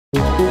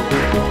Welcome,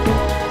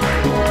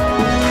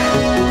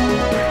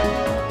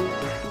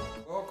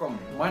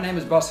 my name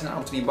is Bastiaan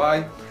Anthonie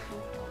Baaij,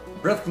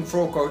 breath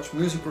control coach,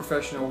 music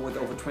professional with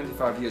over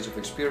 25 years of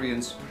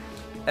experience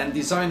and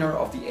designer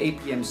of the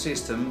A.P.M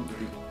system,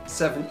 the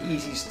 7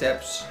 easy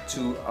steps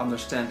to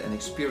understand and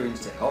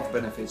experience the health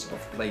benefits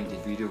of playing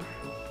Didgeridoo.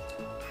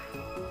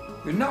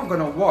 We're now going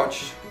to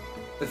watch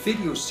a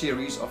video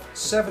series of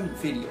 7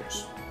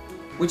 videos,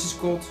 which is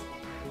called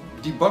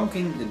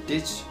Debunking the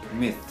Didge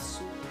Myths.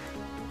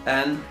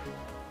 And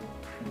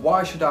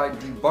why should I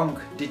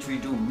debunk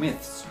Didgeridoo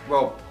myths?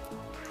 Well,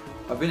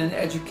 I've been an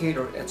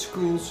educator at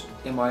schools,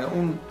 in my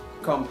own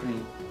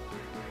company,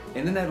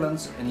 in the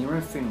Netherlands and here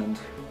in Finland.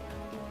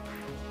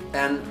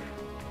 And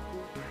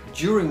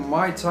during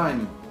my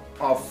time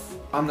of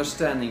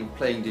understanding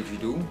playing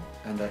Didgeridoo,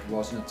 and that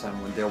was in a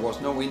time when there was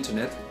no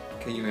internet,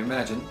 can you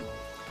imagine?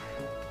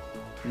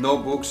 No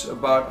books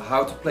about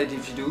how to play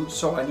Didgeridoo,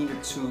 so I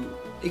needed to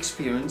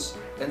experience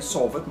and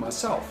solve it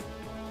myself.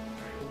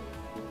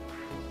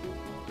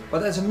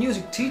 But as a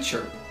music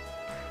teacher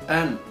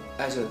and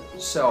as a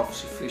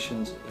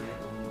self-sufficient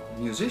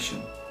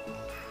musician,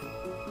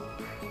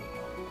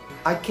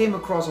 I came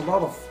across a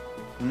lot of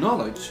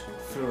knowledge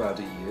throughout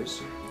the years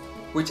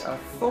which I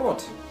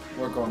thought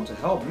were going to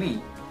help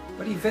me,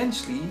 but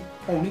eventually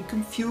only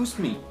confused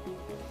me.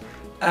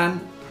 And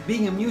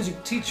being a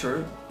music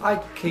teacher, I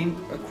came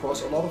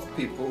across a lot of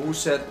people who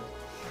said,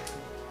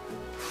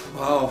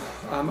 "Well,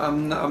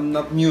 I'm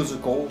not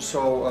musical,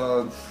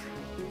 so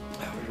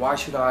why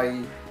should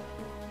I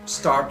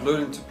start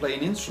learning to play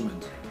an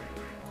instrument?"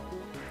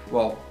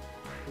 Well,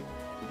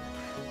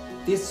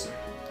 this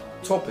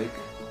topic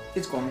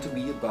is going to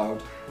be about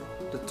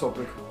the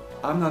topic,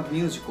 I'm not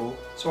musical,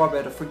 so I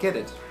better forget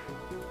it.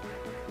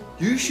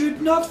 You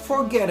should not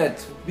forget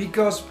it,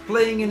 because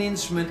playing an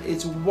instrument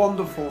is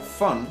wonderful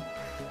fun,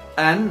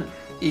 and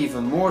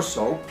even more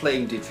so,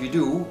 playing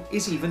Didgeridoo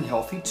is even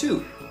healthy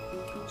too.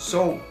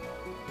 So,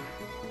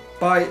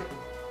 by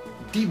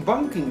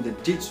debunking the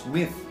Didge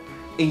myth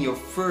in your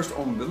first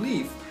own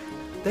belief,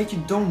 that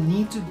you don't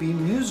need to be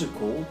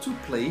musical to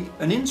play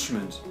an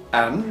instrument.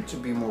 And to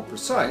be more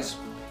precise,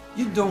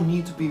 you don't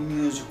need to be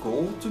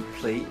musical to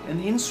play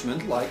an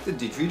instrument like the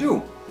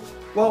Didgeridoo.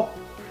 Well,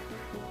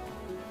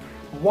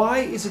 why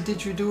is a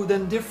Didgeridoo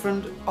then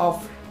different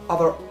of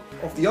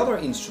the other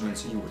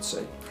instruments, you would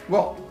say?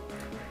 Well,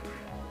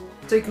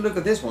 take a look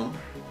at this one.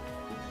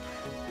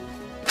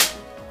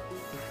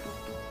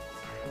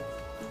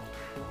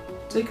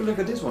 Take a look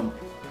at this one.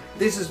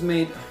 This is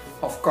made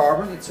of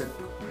carbon. It's a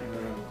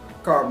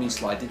carbon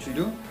slide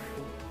Didgeridoo,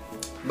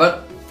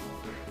 but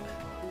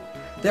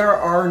there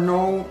are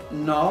no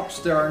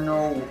knobs, there are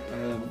no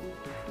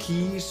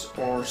keys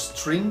or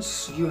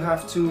strings you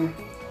have to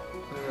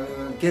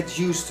get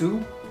used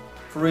to.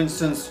 For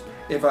instance,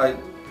 if I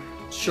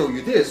show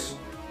you this,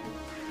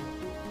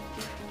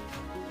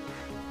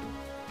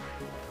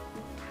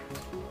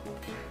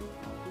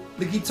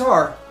 the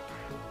guitar,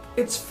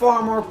 it's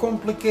far more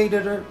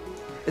complicated.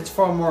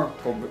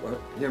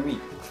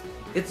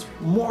 It's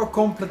more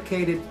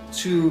complicated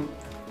to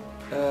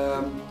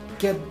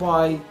get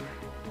by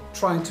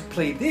trying to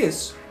play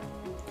this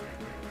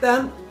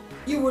than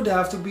you would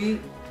have to be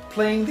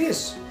playing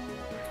this.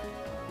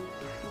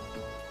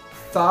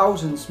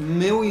 Thousands,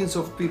 millions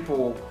of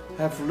people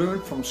have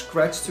learned from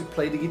scratch to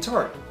play the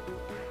guitar.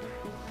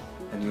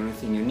 And the only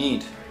thing you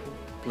need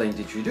playing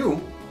Didgeridoo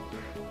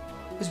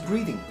is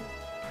breathing.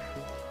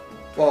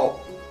 Well,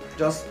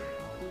 just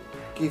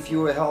give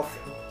you a health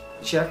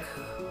check.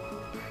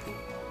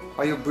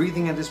 Are you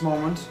breathing at this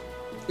moment?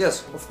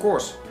 Yes, of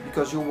course,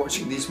 because you're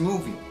watching this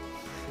movie.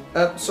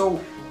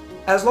 So,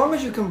 as long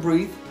as you can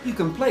breathe, you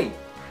can play.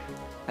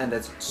 And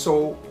that's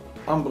so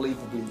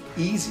unbelievably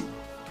easy.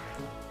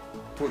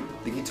 Put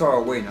the guitar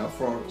away now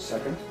for a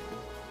second.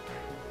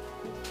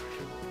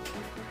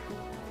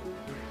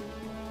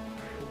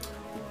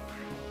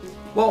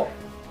 Well,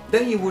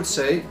 then you would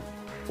say,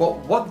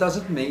 well,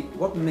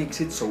 what makes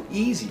it so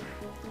easy?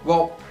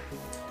 Well,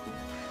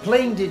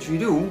 playing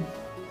Didgeridoo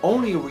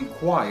only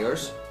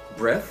requires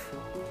breath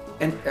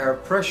and air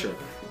pressure.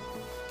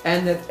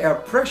 And that air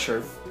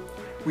pressure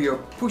we are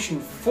pushing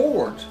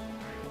forward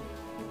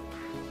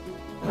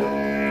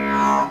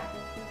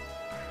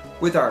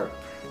with our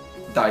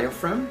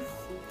diaphragm.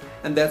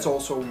 And that's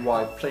also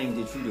why playing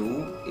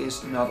Didgeridoo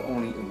is not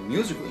only a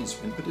musical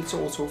instrument, but it's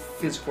also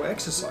physical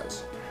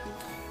exercise.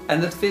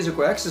 And that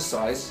physical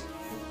exercise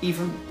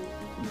even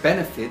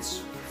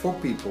benefits for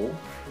people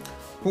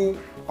who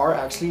are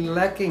actually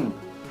lacking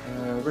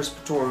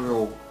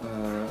respiratory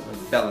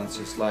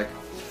balances, like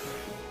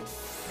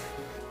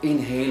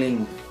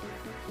inhaling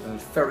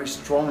very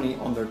strongly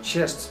on their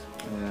chest,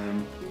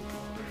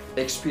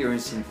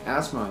 experiencing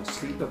asthma,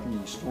 sleep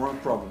apnea, snoring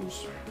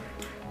problems,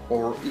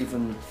 or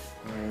even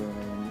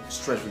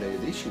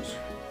stress-related issues.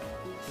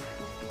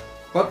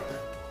 But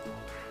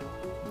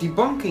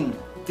debunking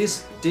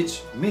this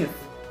Didge myth,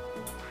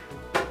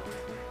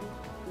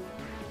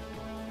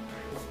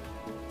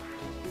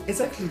 it's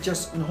actually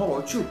just a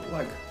hollow tube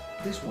like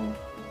this one.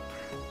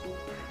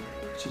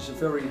 which is a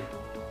very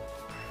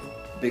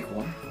big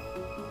one,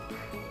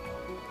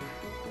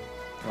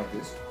 like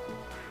this.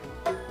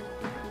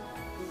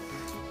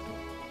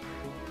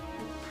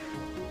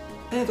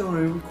 And it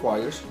only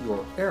requires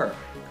your air.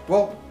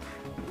 Well,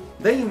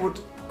 then you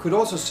could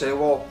also say,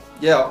 well,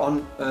 yeah,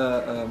 on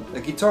a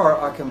guitar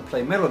I can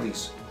play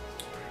melodies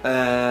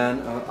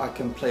and I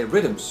can play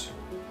rhythms,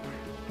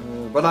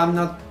 but I'm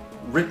not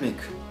rhythmic.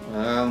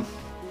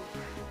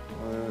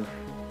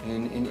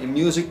 In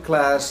music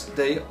class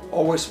they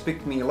always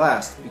picked me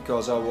last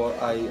because I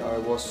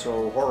was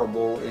so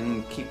horrible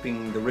in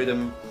keeping the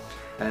rhythm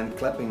and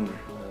clapping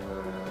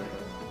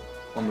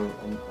on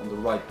the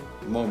right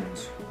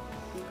moments.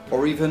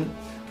 Or even,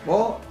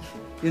 well,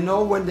 you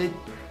know, when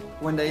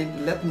they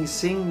let me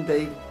sing,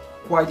 they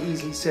quite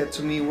easily said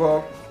to me,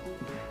 well,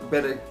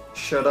 better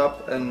shut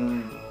up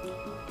and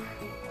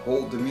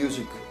hold the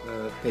music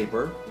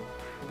paper,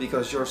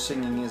 because your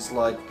singing is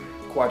like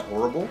quite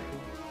horrible.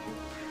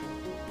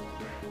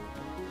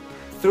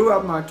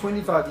 Throughout my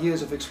 25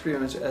 years of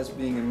experience as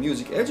being a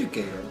music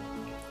educator,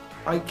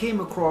 I came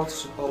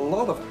across a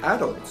lot of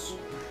adults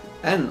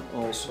and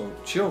also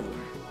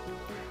children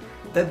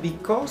that,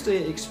 because they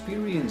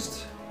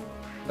experienced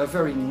a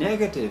very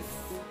negative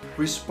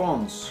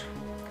response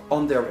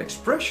on their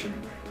expression,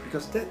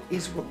 because that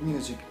is what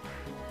music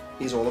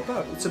is all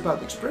about. It's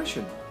about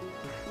expression.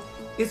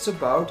 It's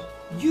about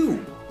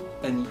you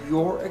and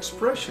your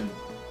expression,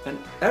 and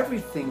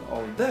everything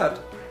of that,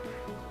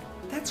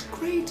 that's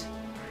great.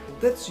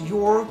 That's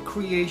your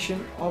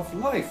creation of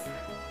life.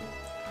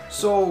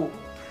 So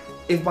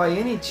if by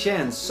any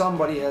chance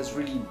somebody has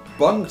really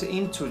bumped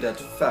into that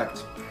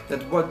fact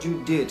that what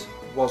you did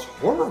was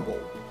horrible,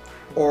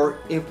 or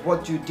if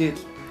what you did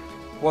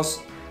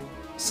was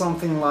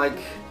something like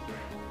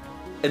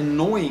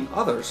annoying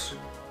others,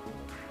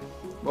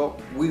 well,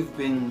 we've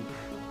been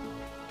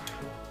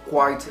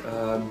quite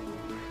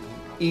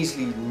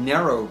easily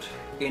narrowed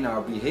in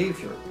our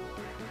behavior.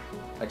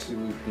 Actually,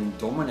 we've been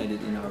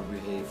dominated in our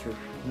behavior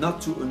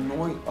not to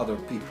annoy other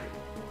people.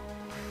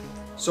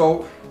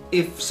 So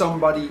if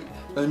somebody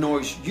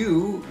annoys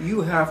you,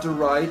 you have the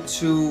right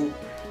to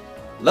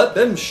let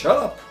them shut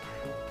up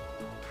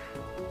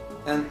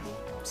and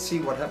see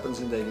what happens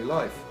in daily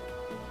life.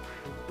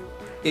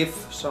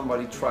 If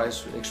somebody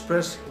tries to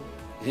express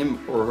him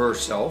or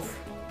herself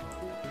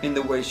in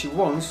the way she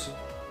wants,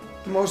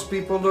 most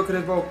people look at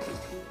it, well,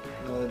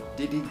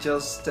 did he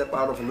just step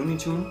out of a Looney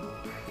Tune?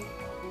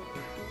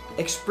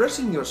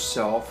 Expressing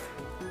yourself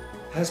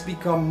has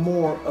become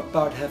more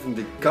about having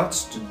the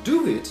guts to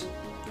do it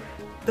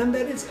than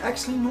that it's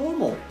actually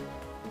normal.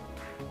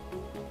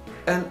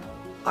 And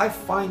I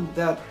find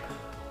that,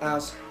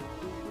 as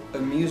a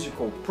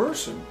musical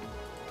person,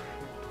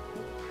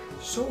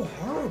 so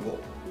horrible.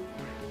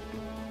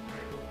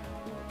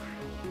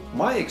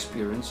 My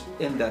experience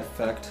in that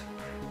fact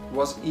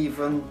was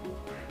even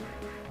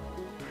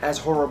as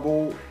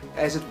horrible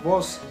as it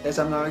was as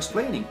I'm now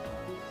explaining.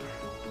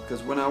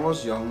 Because when I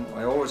was young,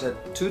 I always had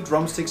 2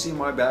 drumsticks in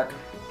my bag,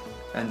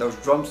 and those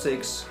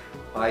drumsticks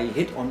I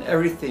hit on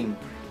everything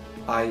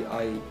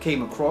I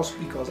came across,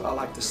 because I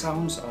like the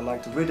sounds, I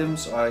like the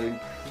rhythms, I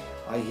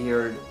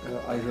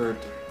heard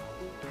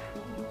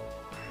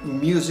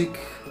music,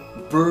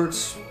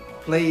 birds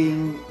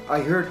playing, I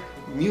heard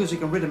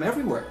music and rhythm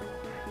everywhere,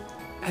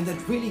 and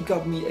that really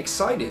got me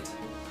excited.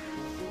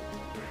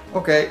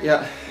 Okay,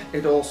 yeah,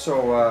 it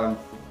also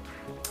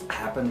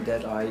happened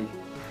that I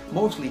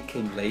mostly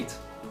came late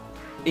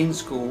in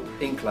school,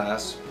 in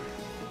class,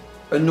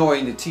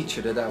 annoying the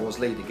teacher that I was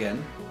late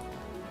again.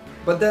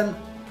 But then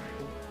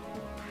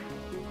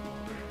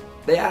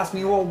they asked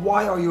me, well,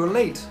 why are you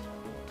late?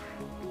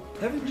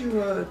 Haven't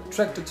you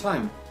tracked the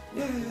time?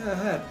 Yeah, I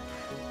had.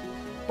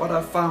 But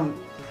I found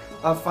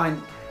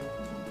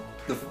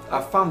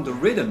the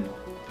rhythm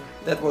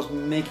that was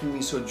making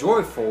me so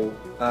joyful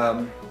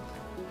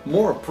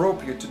more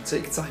appropriate to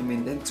take time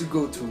in than to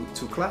go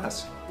to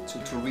class,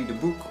 to read a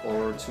book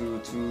or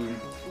to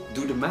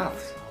do the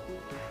math.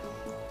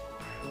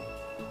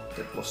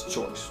 That was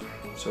choice,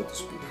 so to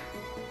speak.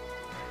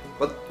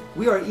 But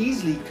we are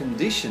easily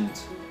conditioned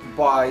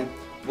by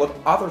what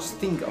others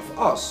think of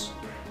us,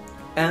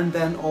 and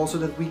then also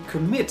that we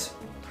commit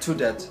to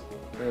that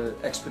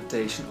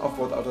expectation of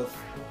what others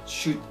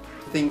should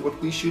think what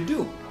we should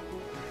do.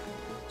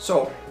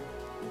 So,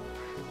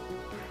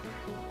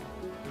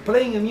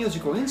 playing a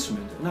musical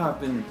instrument, and I've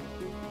been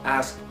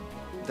asked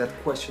that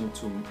question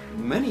to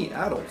many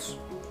adults,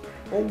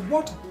 well,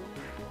 what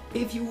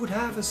if you would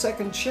have a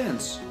second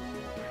chance?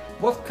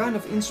 What kind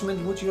of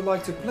instrument would you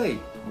like to play?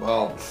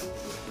 Well,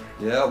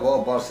 yeah,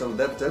 well, Bastiaan,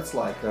 that's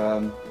like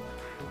a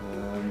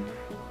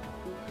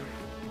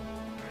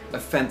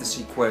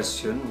fantasy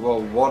question.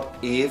 Well, what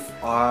if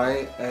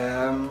I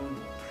am...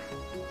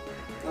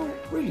 Oh,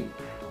 really?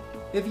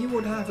 If you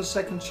would have a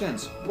second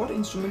chance, what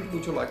instrument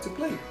would you like to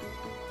play?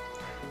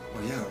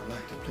 Oh yeah, I'd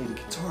like to play the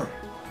guitar.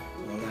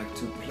 Or I'd like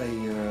to play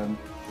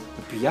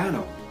the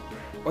piano.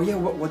 Oh yeah,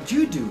 what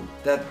you do,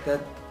 that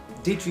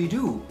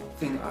Didgeridoo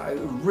thing, I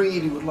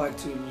really would like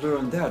to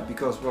learn that,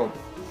 because, well,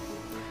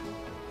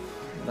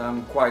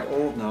 I'm quite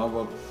old now,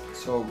 but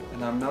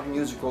and I'm not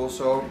musical,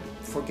 so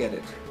forget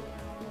it.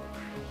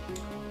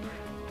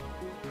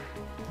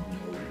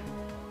 No,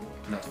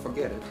 not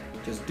forget it,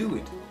 just do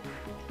it.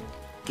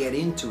 Get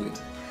into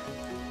it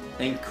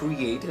and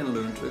create and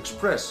learn to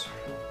express.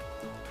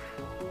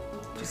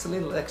 Just a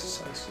little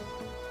exercise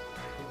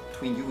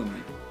between you and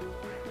me,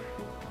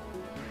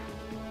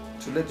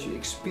 to let you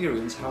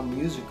experience how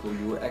musical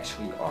you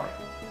actually are.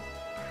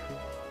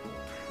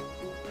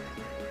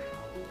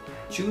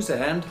 Choose a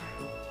hand,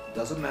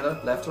 doesn't matter,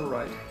 left or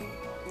right,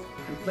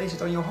 and place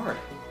it on your heart.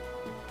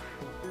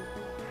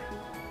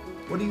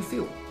 What do you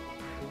feel?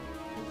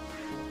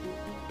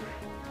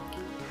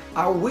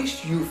 I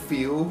wish you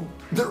feel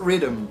the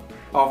rhythm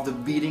of the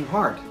beating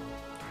heart.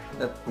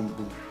 That boom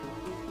boom,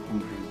 boom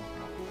boom,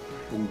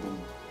 boom boom,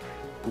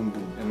 boom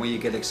boom. And when you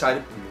get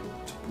excited,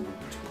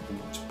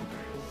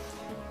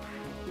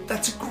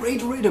 that's a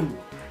great rhythm.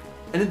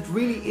 And it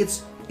really,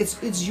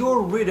 it's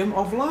your rhythm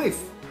of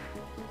life.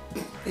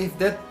 If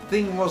that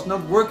thing was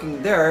not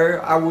working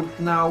there, I would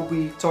now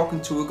be talking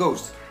to a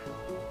ghost.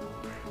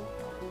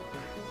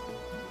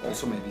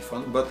 Also maybe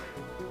fun, but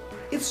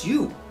it's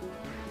you.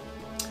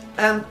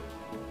 And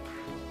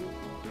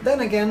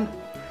then again,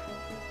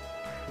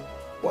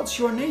 what's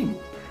your name?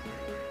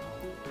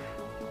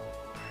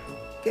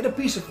 Get a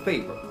piece of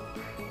paper,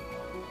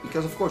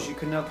 because of course you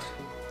cannot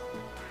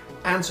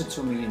answer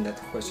to me in that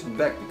question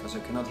back, because I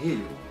cannot hear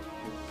you.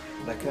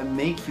 But I can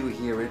make you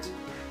hear it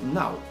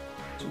now.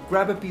 So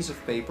grab a piece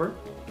of paper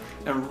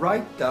and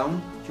write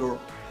down your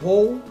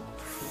whole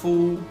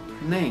full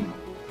name.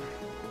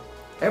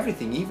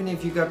 Everything, even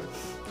if you got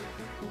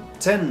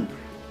 10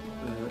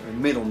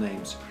 middle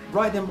names,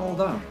 write them all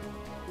down.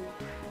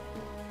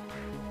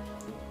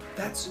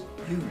 That's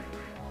you.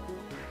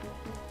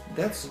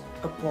 That's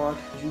a part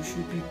you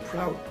should be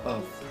proud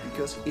of,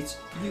 because it's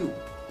you.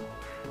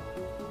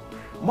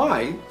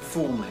 My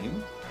full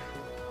name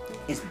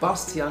is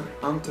Bastiaan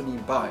Anthonie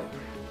Baaij.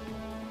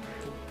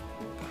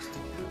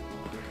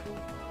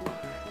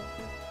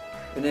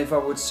 And if I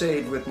would say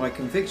it with my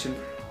conviction,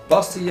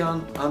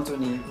 Bastiaan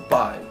Anthonie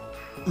Baaij.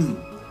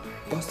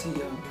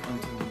 Bastiaan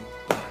Anthonie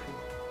Baaij.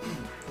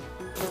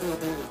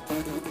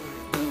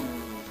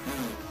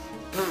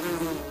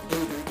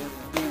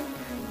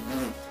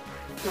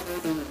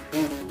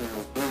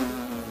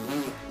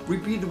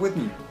 Repeat it with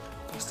me.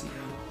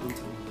 Bastiaan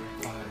Anthonie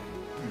Baaij.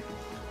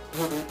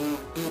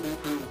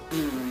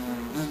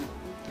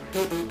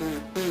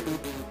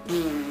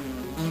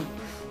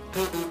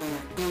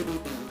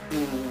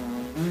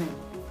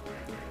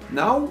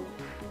 Now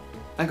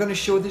I'm going to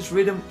show this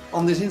rhythm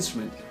on this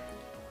instrument.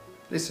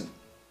 Listen.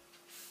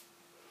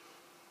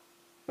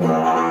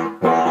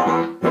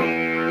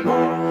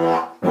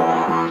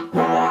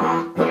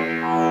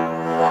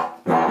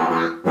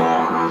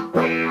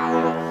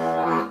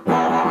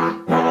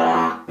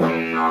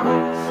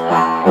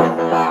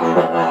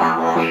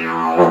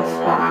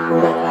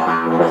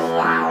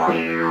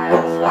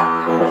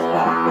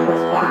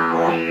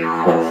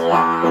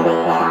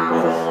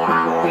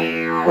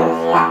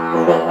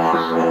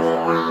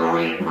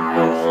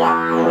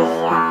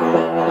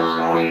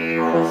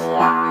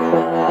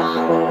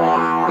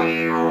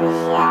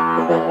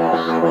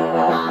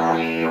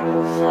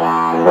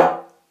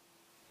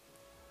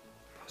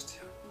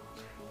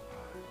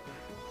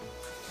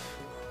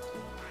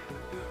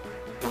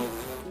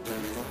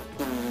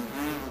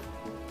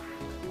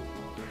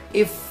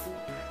 If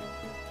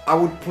I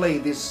would play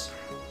this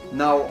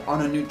now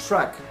on a new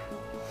track,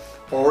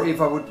 or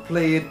if I would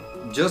play it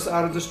just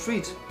out of the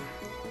street,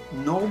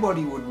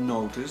 nobody would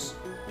notice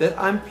that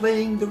I'm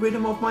playing the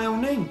rhythm of my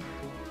own name.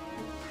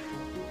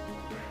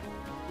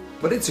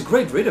 But it's a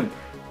great rhythm.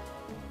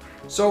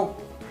 So,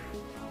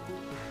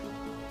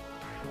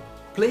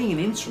 playing an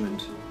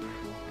instrument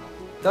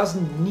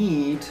doesn't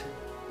need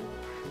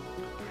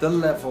the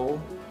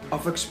level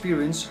of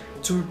experience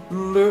to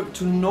learn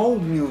to know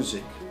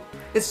music.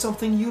 It's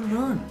something you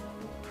learn.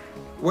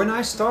 When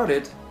I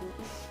started,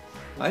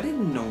 I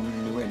didn't know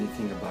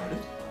anything about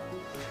it,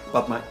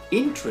 but my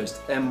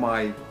interest and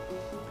my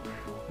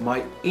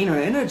inner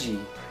energy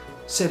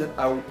said that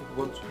I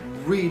would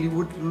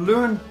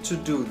learn to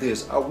do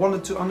this. I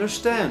wanted to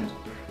understand.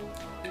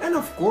 And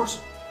of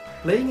course,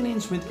 playing an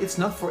instrument, it's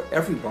not for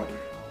everybody.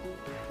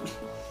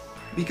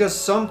 Because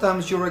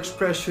sometimes your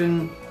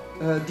expression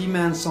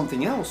demands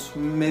something else.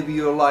 Maybe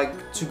you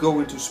like to go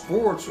into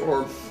sports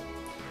or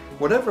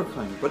whatever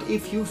kind. But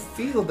if you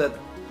feel that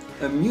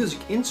a music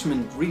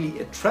instrument really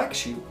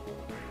attracts you,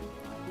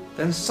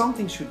 then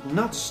something should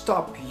not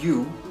stop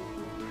you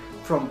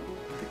from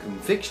the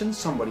conviction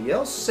somebody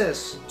else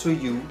says to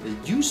you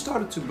that you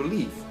started to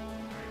believe.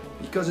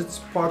 Because it's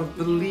part of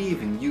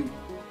believing. You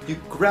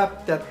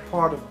grab that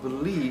part of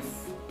belief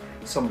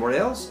somebody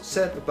else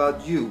said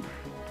about you,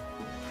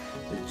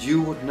 that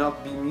you would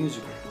not be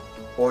musical,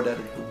 or that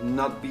it would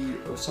not be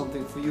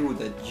something for you,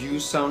 that you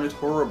sounded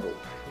horrible,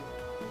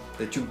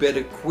 that you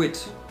better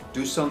quit,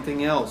 do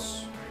something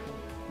else.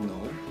 No,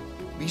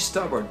 be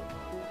stubborn.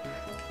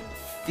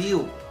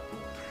 Feel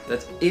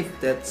that if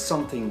that's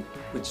something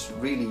which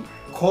really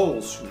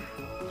calls you,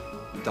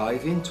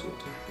 dive into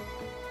it.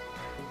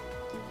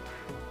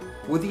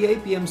 With the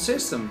A.P.M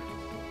system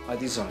I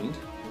designed,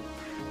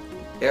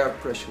 air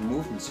pressure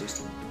movement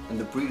system and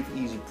the Breathe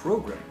Easy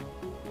program.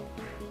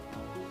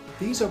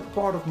 These are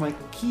part of my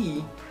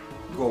key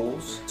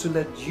goals to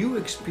let you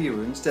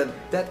experience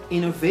that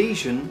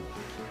innovation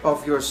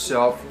of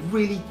yourself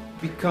really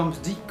becomes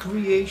the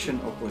creation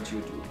of what you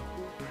do.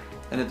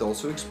 And it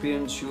also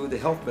experiences you the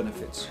health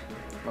benefits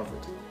of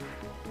it.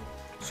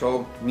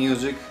 So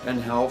music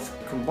and health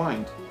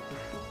combined.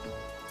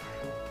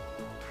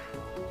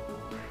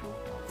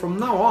 From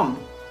now on,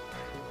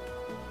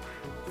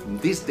 from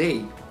this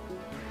day,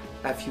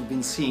 after you've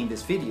been seeing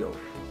this video,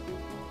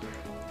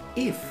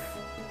 if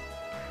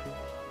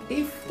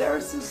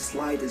there's the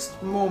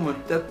slightest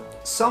moment that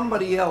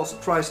somebody else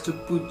tries to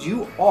put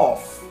you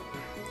off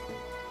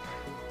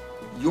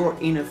your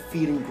inner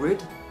feeling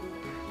grid,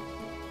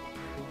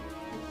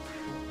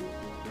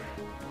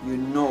 you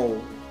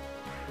know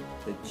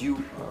that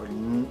you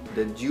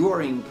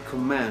are in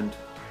command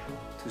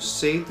to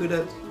say to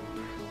that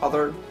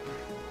other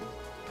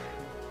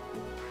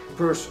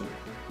person,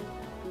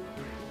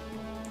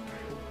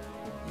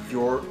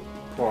 your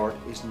part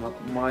is not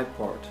my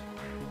part.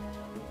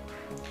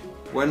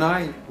 When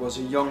I was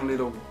a young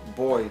little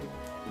boy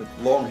with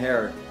long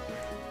hair,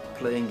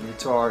 playing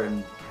guitar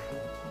and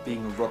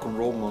being a rock and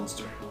roll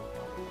monster,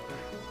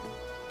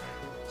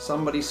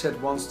 somebody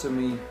said once to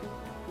me,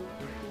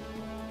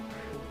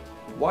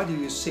 "Why do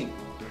you sing?"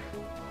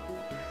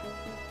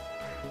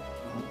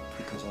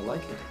 "Because I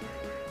like it."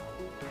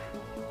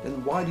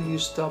 "Then why do you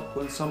stop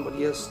when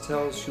somebody else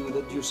tells you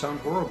that you sound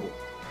horrible?"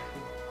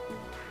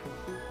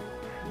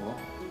 "Well,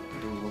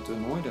 I don't want to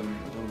annoy them.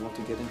 I don't want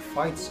to get in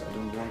fights. I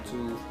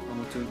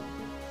want to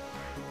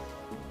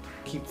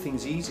keep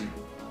things easy."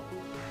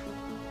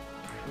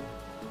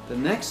 The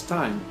next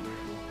time,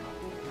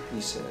 he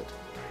said,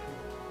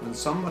 when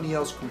somebody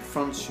else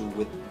confronts you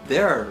with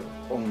their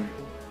own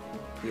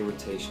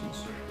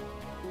irritations,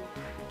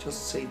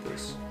 just say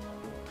this: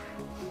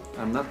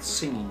 "I'm not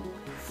singing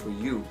for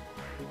you.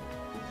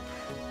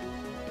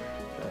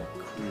 I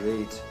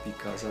create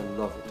because I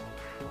love it."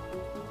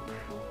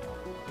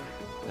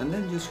 And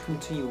then just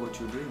continue what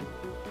you're doing.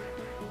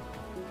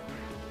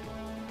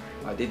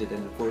 I did it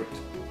and it worked.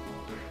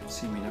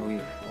 See me now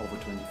here, over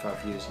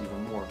 25 years,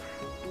 even more.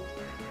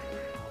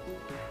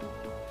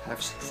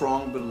 Have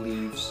strong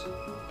beliefs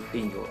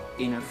in your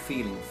inner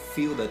feeling.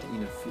 Feel that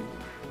inner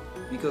feeling,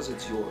 because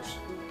it's yours.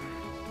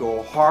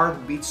 Your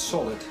heart beats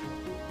solid,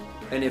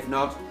 and if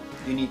not,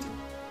 you need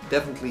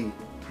definitely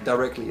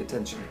directly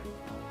attention.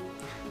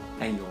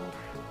 And your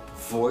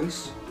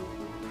voice,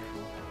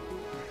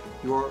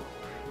 your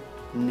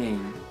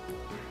name,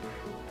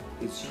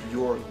 is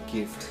your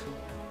gift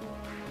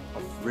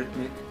of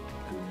rhythmic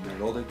and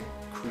melodic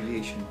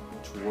creation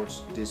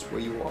towards this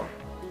where you are.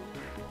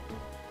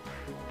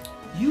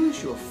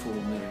 Use your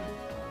full name.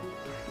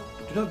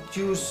 Do not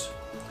use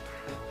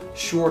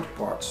short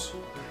parts,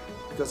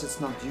 because it's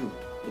not you.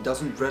 It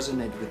doesn't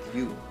resonate with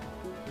you.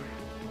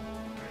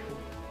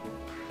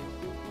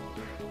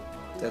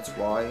 That's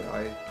why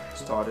I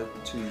started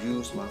to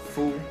use my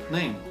full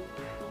name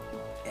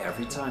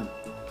every time.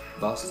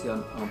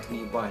 Bastiaan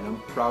Anthonie Baaij, and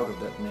I'm proud of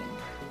that name.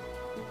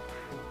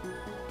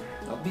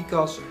 Not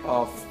because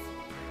of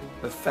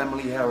a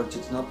family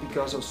heritage, not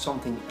because of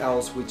something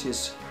else which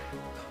is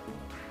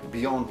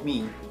beyond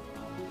me.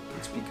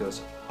 It's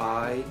because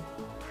I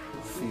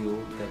feel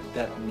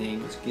that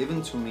name is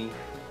given to me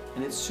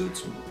and it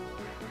suits me.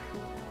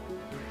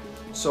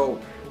 So,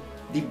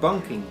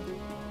 debunking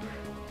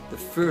the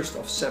first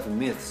of 7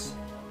 myths.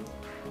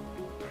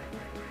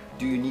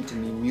 Do you need to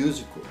be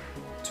musical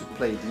to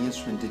play the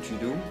instrument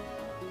Didgeridoo?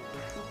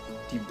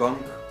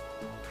 Debunk.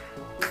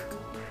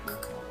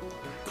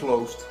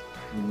 Closed.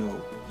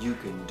 No, you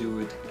can do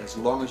it as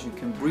long as you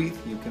can breathe,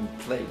 you can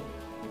play.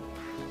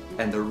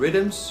 And the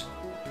rhythms,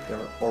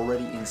 they're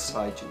already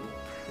inside you.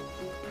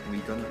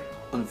 We're gonna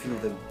unveil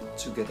them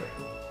together.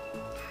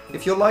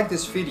 If you like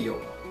this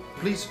video,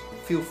 please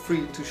feel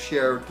free to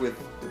share it with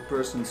the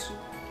persons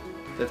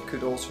that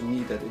could also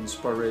need that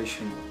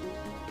inspiration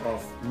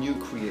of new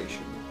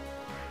creation.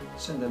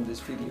 Send them this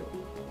video.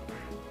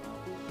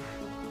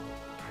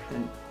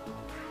 And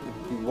it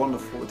would be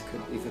wonderful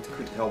if it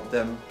could help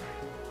them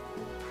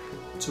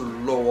to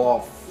low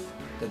off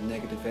that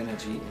negative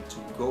energy and to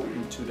go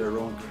into their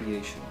own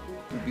creation.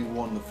 It would be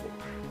wonderful.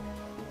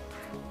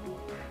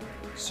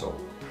 So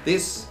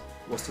this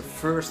was the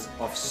first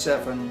of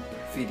 7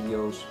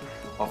 videos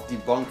of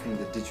debunking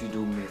the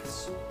Didgeridoo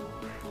myths.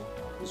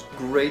 It was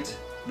great.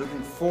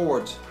 Looking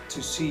forward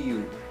to see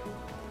you.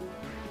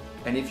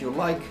 And if you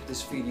like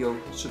this video,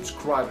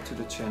 subscribe to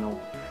the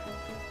channel,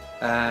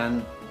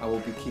 and I will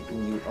be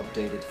keeping you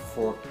updated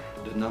for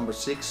the number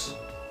 6,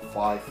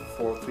 5,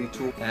 4, 3,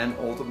 2 and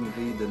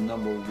ultimately the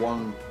number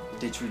 1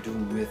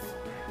 Didgeridoo myth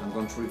I'm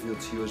going to reveal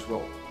to you as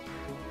well.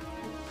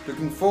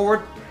 Looking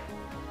forward.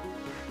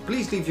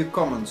 Please leave your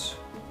comments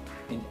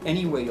in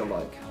any way you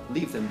like.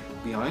 Leave them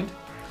behind.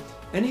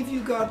 And if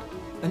you got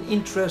an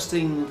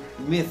interesting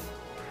myth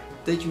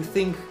that you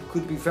think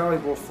could be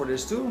valuable for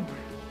this too,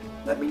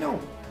 let me know,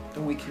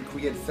 and we can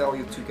create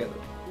value together.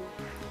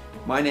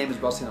 My name is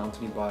Bastiaan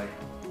Anthonie Baaij,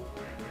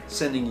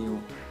 sending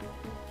you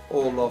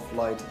all love,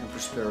 light and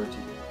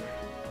prosperity.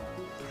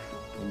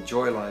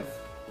 Enjoy life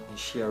and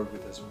share it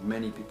with as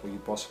many people you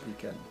possibly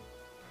can.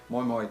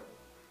 Moi moi.